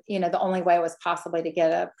digging, and the only way was possibly to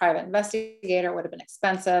get a private investigator. Would have been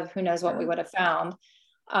expensive. Who knows what we would have found.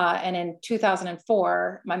 And in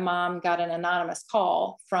 2004, my mom got an anonymous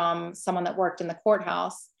call from someone that worked in the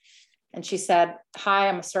courthouse, And she said, "Hi,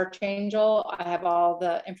 I'm a search angel. I have all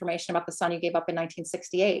the information about the son you gave up in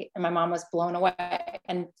 1968." And my mom was blown away,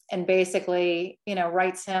 and basically,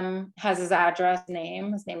 writes him, has his address,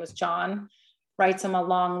 name. His name was John, writes him a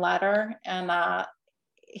long letter. And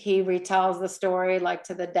he retells the story, like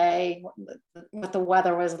to the day, what the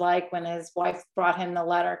weather was like when his wife brought him the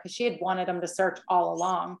letter, because she had wanted him to search all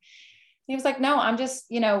along. He was like, "No, I'm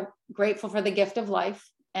just, grateful for the gift of life.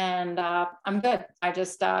 And I'm good. I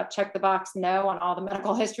just checked the box no on all the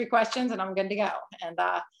medical history questions, and I'm good to go." And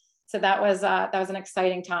so that was an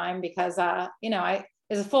exciting time, because I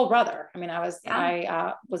is a full brother. I mean, I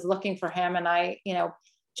was looking for him, and I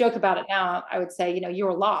joke about it now. I would say, you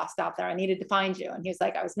were lost out there. I needed to find you. And he was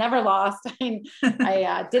like, "I was never lost." I mean,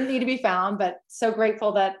 I didn't need to be found, but so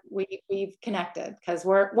grateful that we've connected, because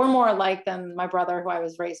we're more alike than my brother, who I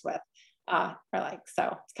was raised with.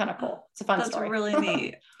 So it's kind of cool. It's a fun story. That's really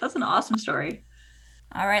neat. That's an awesome story.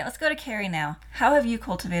 All right, let's go to Carrie now. How have you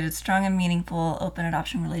cultivated strong and meaningful open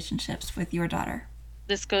adoption relationships with your daughter?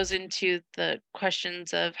 This goes into the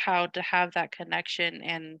questions of how to have that connection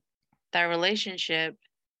and that relationship,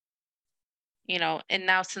 and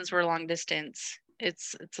now since we're long distance,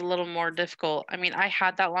 it's a little more difficult. I mean, I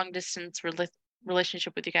had that long distance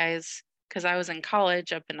relationship with you guys because I was in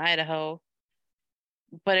college up in Idaho,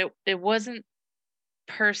 but it wasn't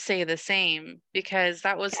per se the same, because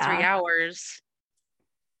that was 3 hours,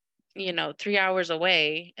 3 hours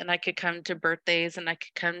away, and I could come to birthdays and I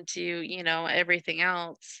could come to, everything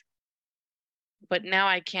else. But now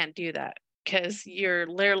I can't do that, because you're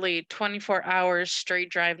literally 24 hours straight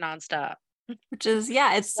drive nonstop. Which is,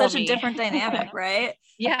 it's such a different dynamic, right?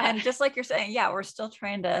 Yeah. And just like you're saying, we're still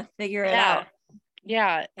trying to figure it out.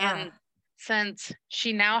 Yeah. And since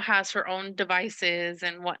she now has her own devices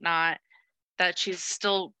and whatnot that she's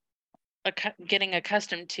still getting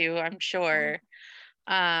accustomed to, I'm sure.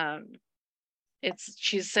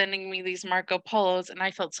 She's sending me these Marco Polos, and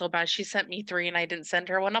I felt so bad. She sent me 3 and I didn't send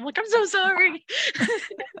her one. I'm like, I'm so sorry.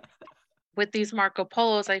 With these Marco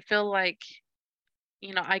Polos, I feel like,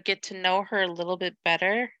 I get to know her a little bit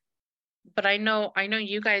better, but I know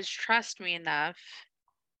you guys trust me enough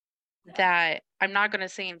that I'm not going to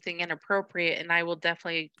say anything inappropriate, and I will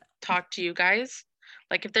definitely talk to you guys.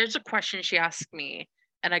 Like, if there's a question she asks me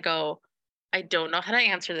and I go, "I don't know how to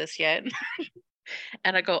answer this yet."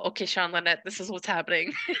 And I go, "Okay, Sean, Lynette, this is what's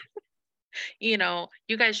happening." You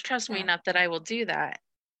guys trust me enough that I will do that.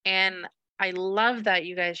 And I love that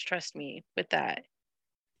you guys trust me with that.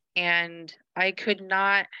 And I could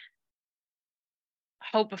not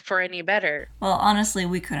hope for any better. Well, honestly,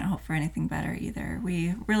 we couldn't hope for anything better either.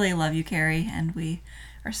 We really love you, Carrie, and we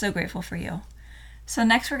are so grateful for you. So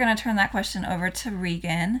next we're going to turn that question over to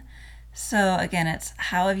Regan. So again, it's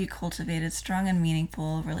how have you cultivated strong and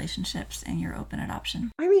meaningful relationships in your open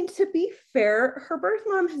adoption? I mean, to be fair, her birth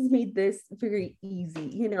mom has made this very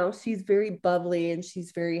easy. She's very bubbly and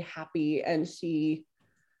she's very happy, and she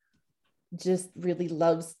just really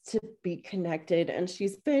loves to be connected. And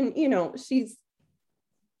she's been, she's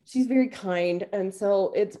very kind. And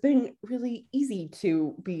so it's been really easy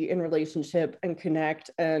to be in relationship and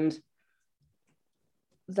connect. And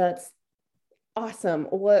that's awesome.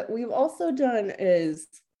 What we've also done is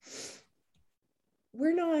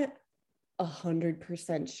we're not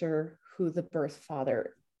 100% sure who the birth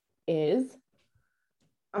father is.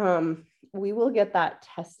 We will get that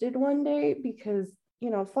tested one day, because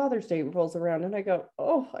Father's Day rolls around and I go,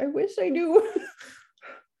 "Oh, I wish I knew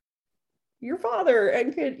your father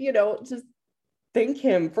and could just thank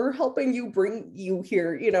him for helping you bring you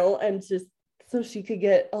here," and just so she could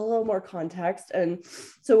get a little more context. And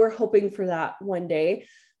so we're hoping for that one day.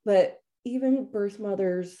 But even birth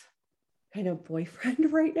mother's kind of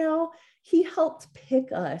boyfriend right now, he helped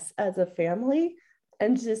pick us as a family,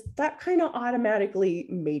 and just that kind of automatically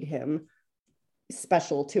made him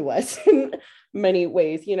special to us in many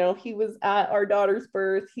ways. He was at our daughter's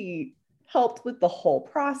birth, he helped with the whole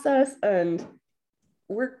process, and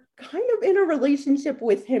we're kind of in a relationship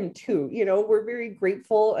with him too. We're very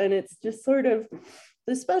grateful, and it's just sort of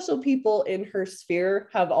the special people in her sphere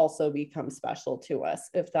have also become special to us,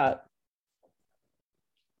 if that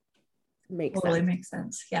makes sense. Totally makes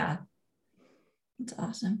sense. Yeah. That's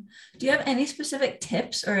awesome. Do you have any specific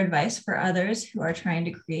tips or advice for others who are trying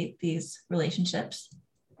to create these relationships?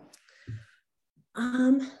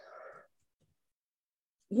 I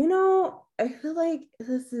feel like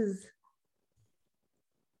this is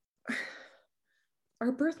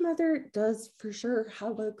our birth mother does for sure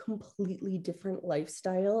have a completely different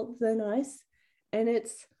lifestyle than us. And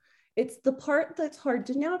it's the part that's hard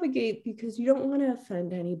to navigate, because you don't want to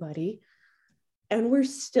offend anybody. And we're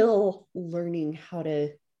still learning how to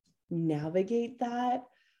navigate that.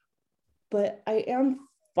 But I am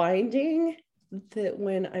finding that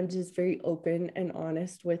when I'm just very open and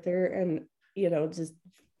honest with her and, just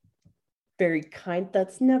very kind,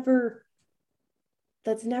 that's never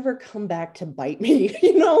come back to bite me.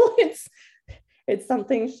 It's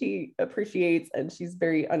something she appreciates, and she's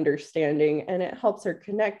very understanding, and it helps her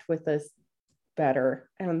connect with us better.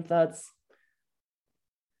 And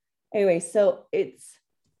so it's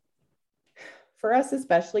for us,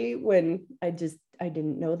 especially when I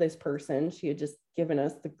didn't know this person. She had just given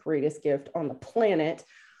us the greatest gift on the planet.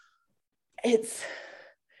 I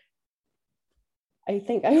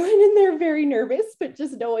think I went in there very nervous, but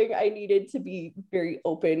just knowing I needed to be very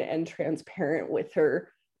open and transparent with her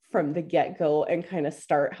from the get-go and kind of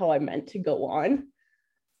start how I meant to go on.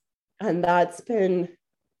 And it's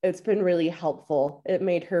been really helpful. It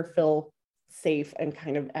made her feel safe and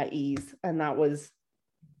kind of at ease. And that was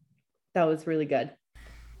really good.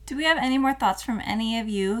 Do we have any more thoughts from any of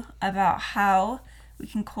you about how we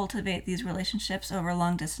can cultivate these relationships over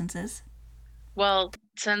long distances? Well,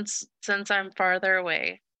 since I'm farther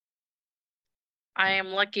away, I am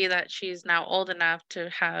lucky that she's now old enough to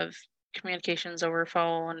have communications over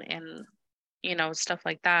phone and, stuff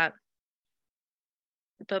like that.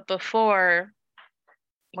 But before,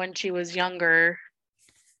 when she was younger,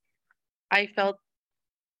 I felt,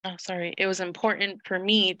 it was important for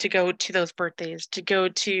me to go to those birthdays, to go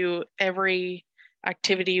to every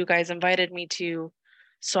activity you guys invited me to,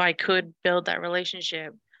 so I could build that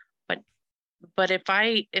relationship. But if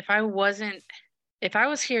I was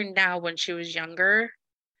here now when she was younger,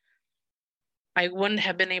 I wouldn't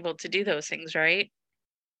have been able to do those things, right?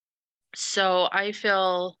 So I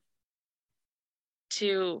feel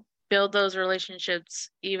to build those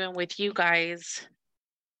relationships, even with you guys,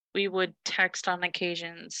 we would text on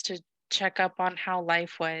occasions to check up on how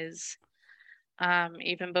life was.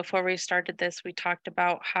 Even before we started this, we talked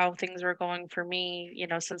about how things were going for me,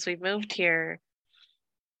 since we moved here.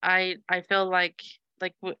 I feel like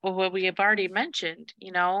what we have already mentioned,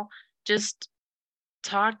 just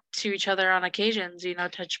talk to each other on occasions,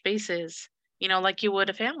 touch bases, like you would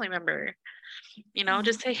a family member,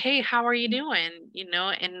 just say, hey, how are you doing?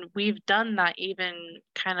 And we've done that even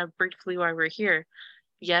kind of briefly while we're here.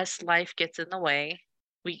 Yes, life gets in the way.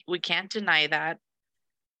 We can't deny that.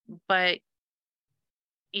 But,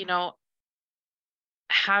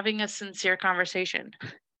 having a sincere conversation,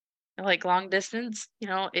 like long distance,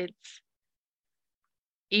 it's,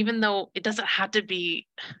 even though it doesn't have to be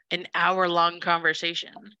an hour-long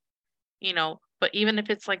conversation, but even if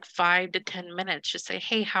it's like 5 to 10 minutes, just say,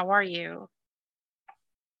 hey, how are you?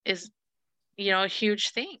 Is, a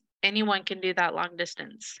huge thing. Anyone can do that long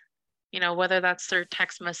distance, whether that's through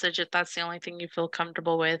text message, if that's the only thing you feel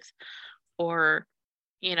comfortable with, or,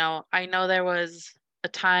 I know there was a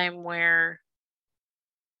time where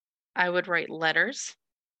I would write letters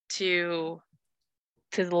to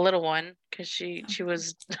the little one, because she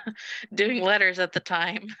was doing letters at the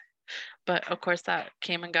time, but of course that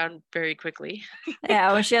came and gone very quickly.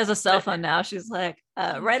 Yeah, when she has a cell phone now, she's like,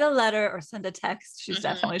 write a letter or send a text. She's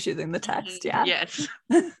definitely choosing the text. Yeah. Yes.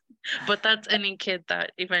 But that's any kid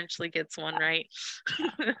that eventually gets one, right?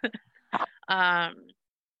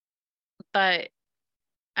 But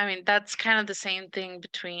I mean, that's kind of the same thing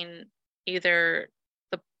between either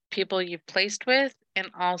the people you've placed with and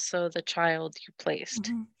also the child you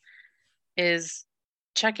placed, is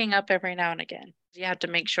checking up every now and again. You have to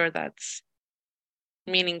make sure that's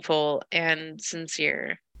meaningful and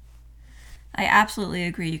sincere. I absolutely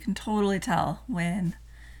agree. You can totally tell when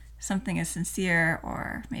something is sincere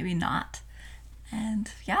or maybe not. And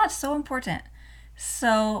yeah, it's so important.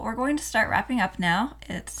 So we're going to start wrapping up now.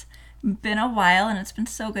 It's been a while and it's been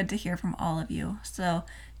so good to hear from all of you. So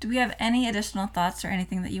do we have any additional thoughts or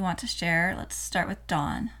anything that you want to share? Let's start with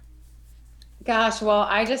Dawn. Gosh, well,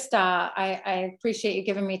 I just, I appreciate you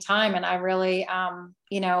giving me time, and I really,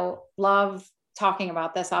 love talking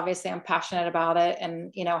about this. Obviously I'm passionate about it,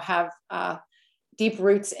 and, have, deep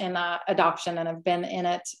roots in adoption, and have been in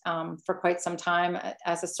it for quite some time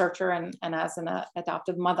as a searcher and as an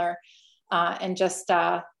adoptive mother, and just,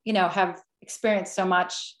 have experienced so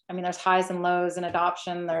much. I mean, there's highs and lows in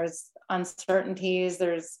adoption. There's uncertainties,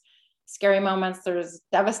 there's scary moments, there's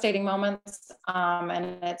devastating moments.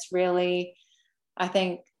 And it's really, I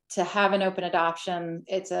think, to have an open adoption,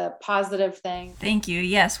 it's a positive thing. Thank you.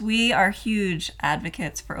 Yes, we are huge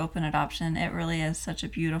advocates for open adoption. It really is such a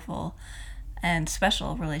beautiful and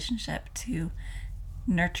special relationship to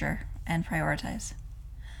nurture and prioritize.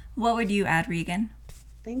 What would you add, Regan?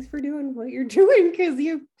 Thanks for doing what you're doing, because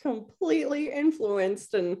you completely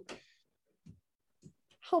influenced and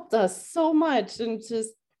helped us so much, and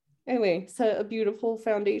just Anyway, set a beautiful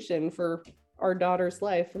foundation for our daughter's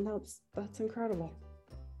life, and that's incredible.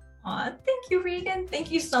 Aw, thank you, Regan.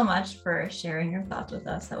 Thank you so much for sharing your thoughts with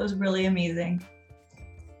us. That was really amazing.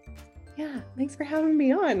 Yeah, thanks for having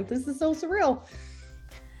me on. This is so surreal.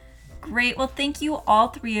 Great. Well, thank you, all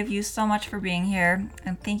three of you, so much for being here.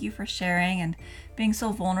 And thank you for sharing and being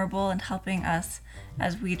so vulnerable and helping us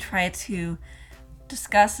as we try to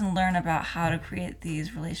discuss and learn about how to create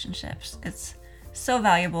these relationships. It's so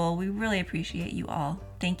valuable. We really appreciate you all.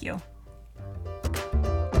 Thank you.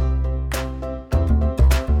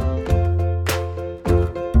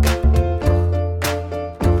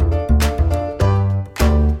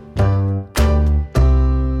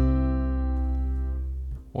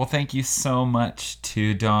 Well, thank you so much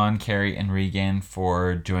to Dawn, Carrie, and Regan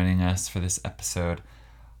for joining us for this episode.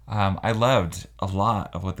 I loved a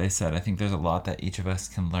lot of what they said. I think there's a lot that each of us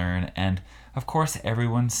can learn. And of course,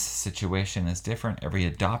 everyone's situation is different. Every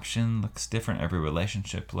adoption looks different. Every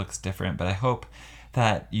relationship looks different. But I hope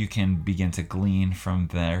that you can begin to glean from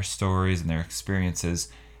their stories and their experiences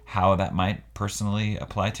how that might personally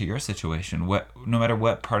apply to your situation. No matter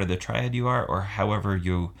what part of the triad you are, or however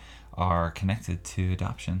you are connected to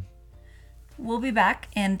adoption. We'll be back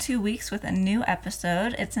in 2 weeks with a new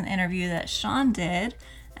episode. It's an interview that Sean did,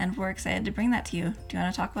 and we're excited to bring that to you. Do you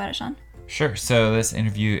want to talk about it, Sean? Sure. So this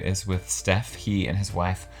interview is with Steph. He and his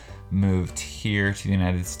wife moved here to the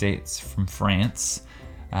United States from France,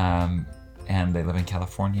 and they live in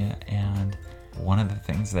California. And one of the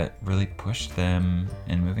things that really pushed them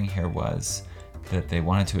in moving here was that they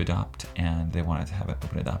wanted to adopt, and they wanted to have an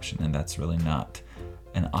open adoption, and that's really not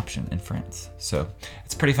an option in France. So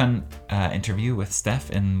it's a pretty fun interview with Steph,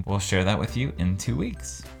 and we'll share that with you in 2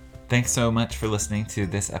 weeks. Thanks so much for listening to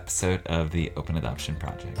this episode of the Open Adoption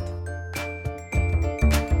Project.